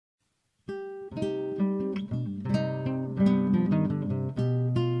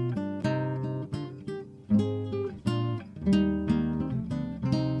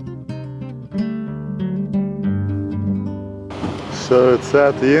So it's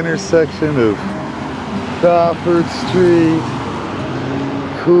at the intersection of Crawford Street,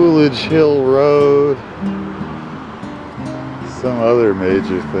 Coolidge Hill Road, some other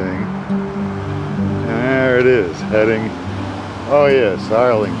major thing. And there it is, heading, oh yes,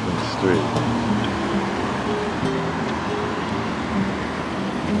 Arlington Street.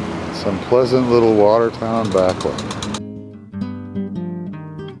 Some pleasant little Watertown backway.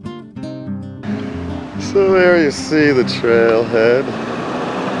 So there you see the trailhead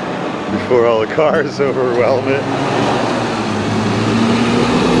before all the cars overwhelm it.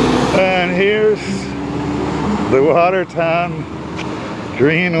 And here's the Watertown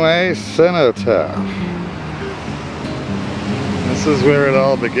Greenway cenotaph. This is where it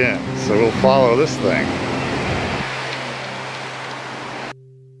all begins, so we'll follow this thing.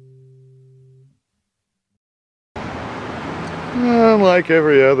 Like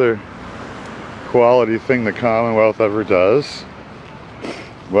every other quality thing the Commonwealth ever does,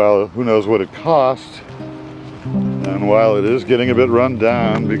 well, who knows what it cost, and while it is getting a bit run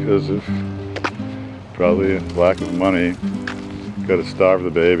down because of probably lack of money, gotta starve the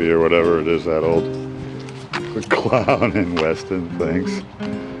baby or whatever it is that old clown in Weston thinks.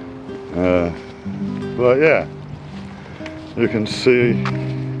 But yeah, you can see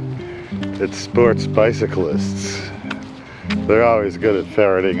it sports bicyclists. They're always good at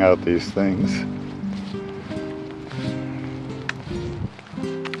ferreting out these things.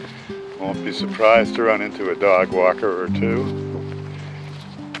 Won't be surprised to run into a dog walker or two.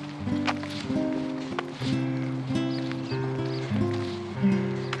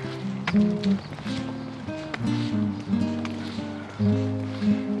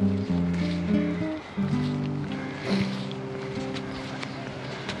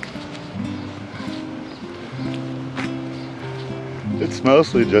 It's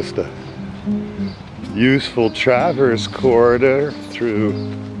mostly just a useful traverse corridor through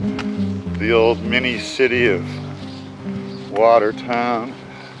the old mini city of Watertown,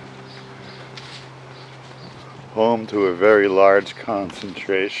 home to a very large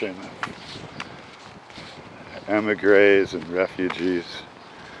concentration of emigres and refugees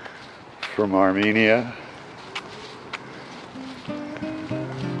from Armenia.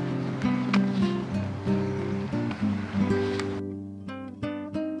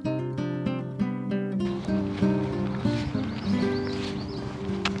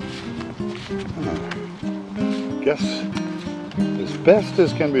 Guess as best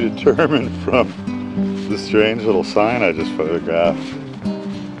as can be determined from the strange little sign I just photographed,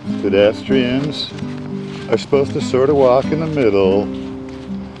 pedestrians are supposed to sort of walk in the middle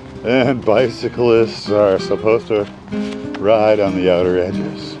and bicyclists are supposed to ride on the outer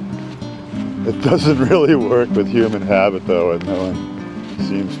edges. It doesn't really work with human habit though, and no one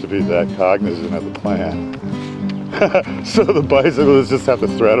seems to be that cognizant of the plan. So the bicyclists just have to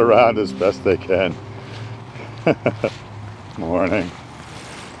thread around as best they can. Morning.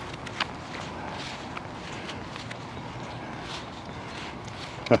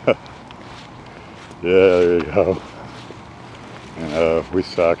 Yeah, there you go. We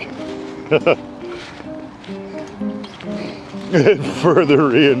suck. It further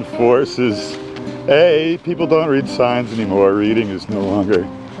reinforces, A, people don't read signs anymore. Reading is no longer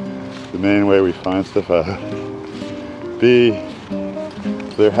the main way we find stuff out. B,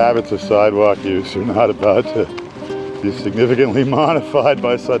 their habits of sidewalk use are not about to be significantly modified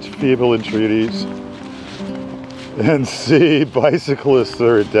by such feeble entreaties. And C, bicyclists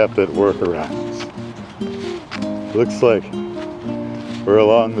are adept at workarounds. Looks like we're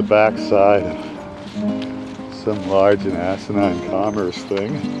along the backside of some large and asinine commerce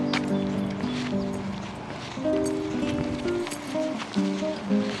thing.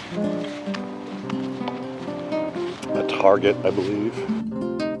 A Target, I believe.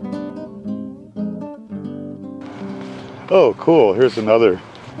 Oh, cool. Here's another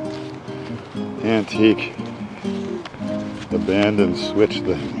antique abandoned switch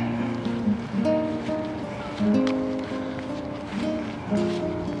thing.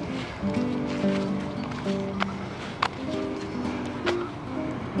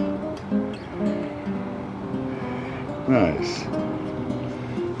 Nice.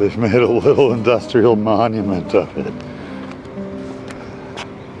 They've made a little industrial monument of it.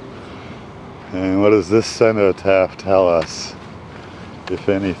 And what does this cenotaph tell us, if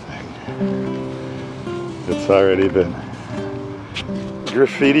anything? It's already been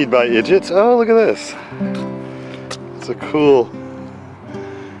graffitied by idiots. Oh, look at this. It's a cool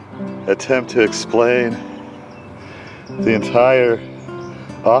attempt to explain the entire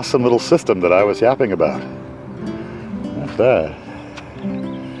awesome little system that I was yapping about. Not bad.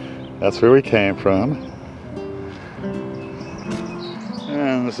 That's where we came from.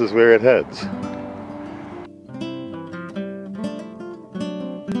 this is where it heads.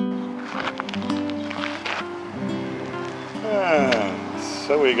 And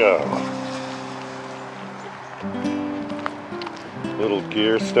so we go. Little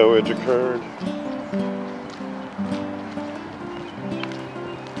gear stowage occurred.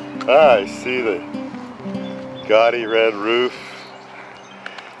 I see the gaudy red roof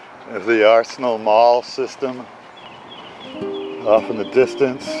of the Arsenal Mall system off in the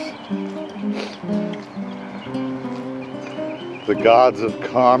distance. The gods of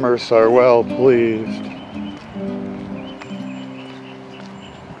commerce are well pleased.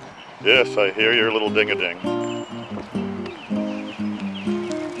 Yes, I hear your little ding-a-ding.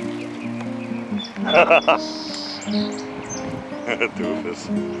 Doofus.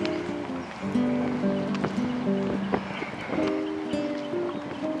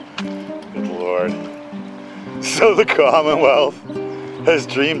 Good Lord. So the Commonwealth has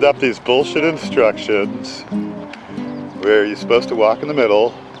dreamed up these bullshit instructions where you're supposed to walk in the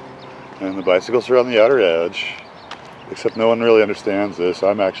middle and the bicycles are on the outer edge, except no one really understands this.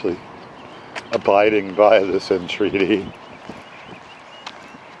 I'm actually abiding by this entreaty.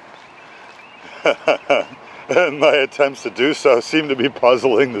 And my attempts to do so seem to be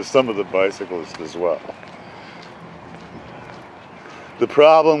puzzling to some of the bicyclists as well. The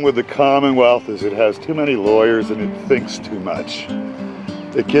problem with the Commonwealth is it has too many lawyers and it thinks too much.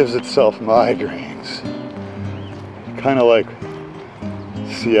 It gives itself migraines. Kind of like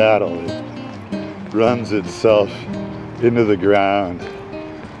Seattle. It runs itself into the ground,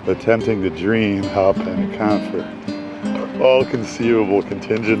 attempting to dream how it can account for all conceivable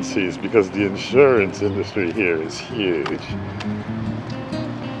contingencies because the insurance industry here is huge.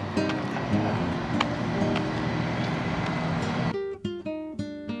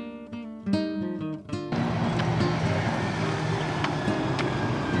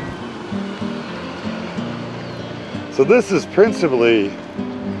 So this is principally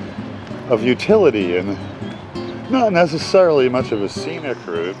of utility and not necessarily much of a scenic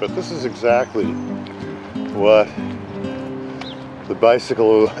route, but this is exactly what the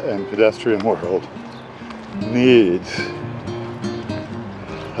bicycle and pedestrian world needs.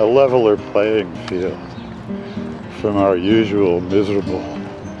 A leveler playing field from our usual miserable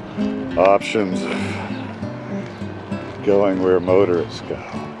options of going where motorists go.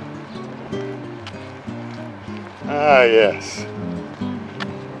 Ah, yes.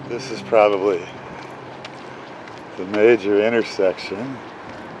 This is probably the major intersection.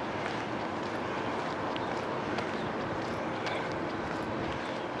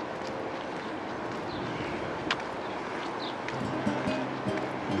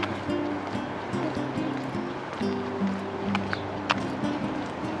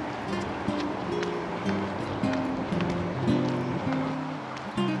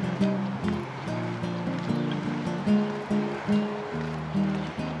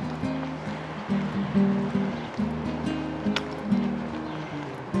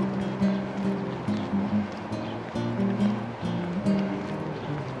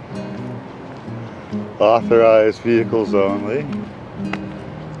 Authorized vehicles only.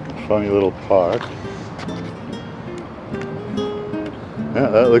 Funny little park. Yeah,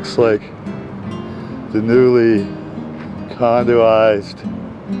 that looks like the newly condoized,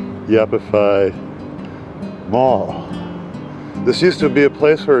 yuppified mall. This used to be a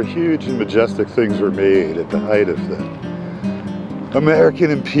place where huge and majestic things were made at the height of the American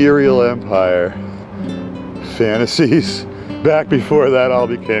Imperial Empire. Fantasies. Back before that all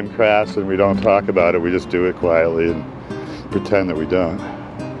became crass and we don't talk about it, we just do it quietly and pretend that we don't.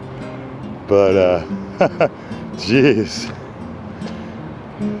 But, geez,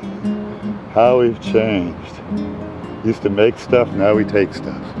 how we've changed. Used to make stuff, now we take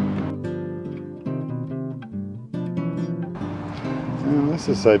stuff. And this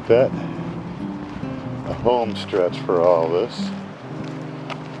is, I bet, a home stretch for all this.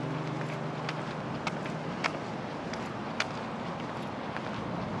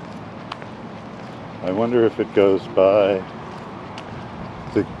 I wonder if it goes by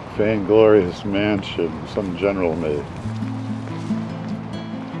the vainglorious mansion some general made.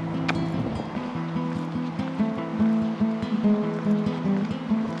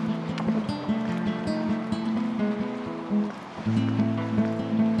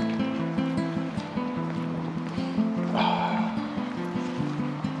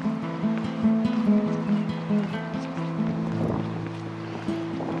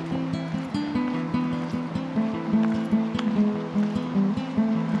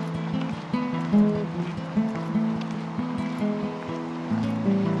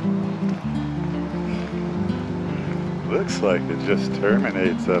 looks like it just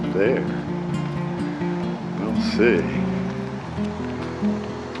terminates up there. We'll see.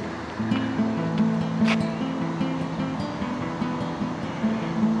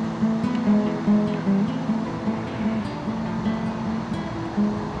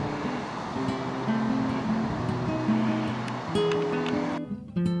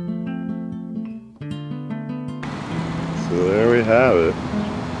 So there we have it.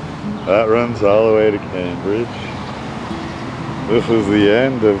 That runs all the way to Cambridge. This is the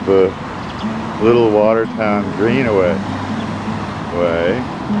end of the little Watertown Greenway way.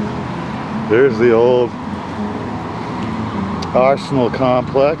 There's the old Arsenal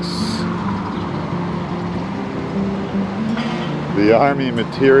complex. The Army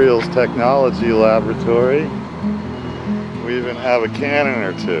Materials Technology Laboratory. We even have a cannon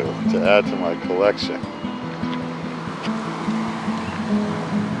or two to add to my collection.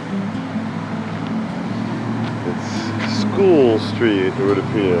 School Street, it would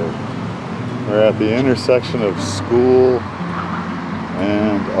appear. We're at the intersection of School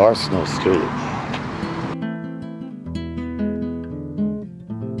and Arsenal Street.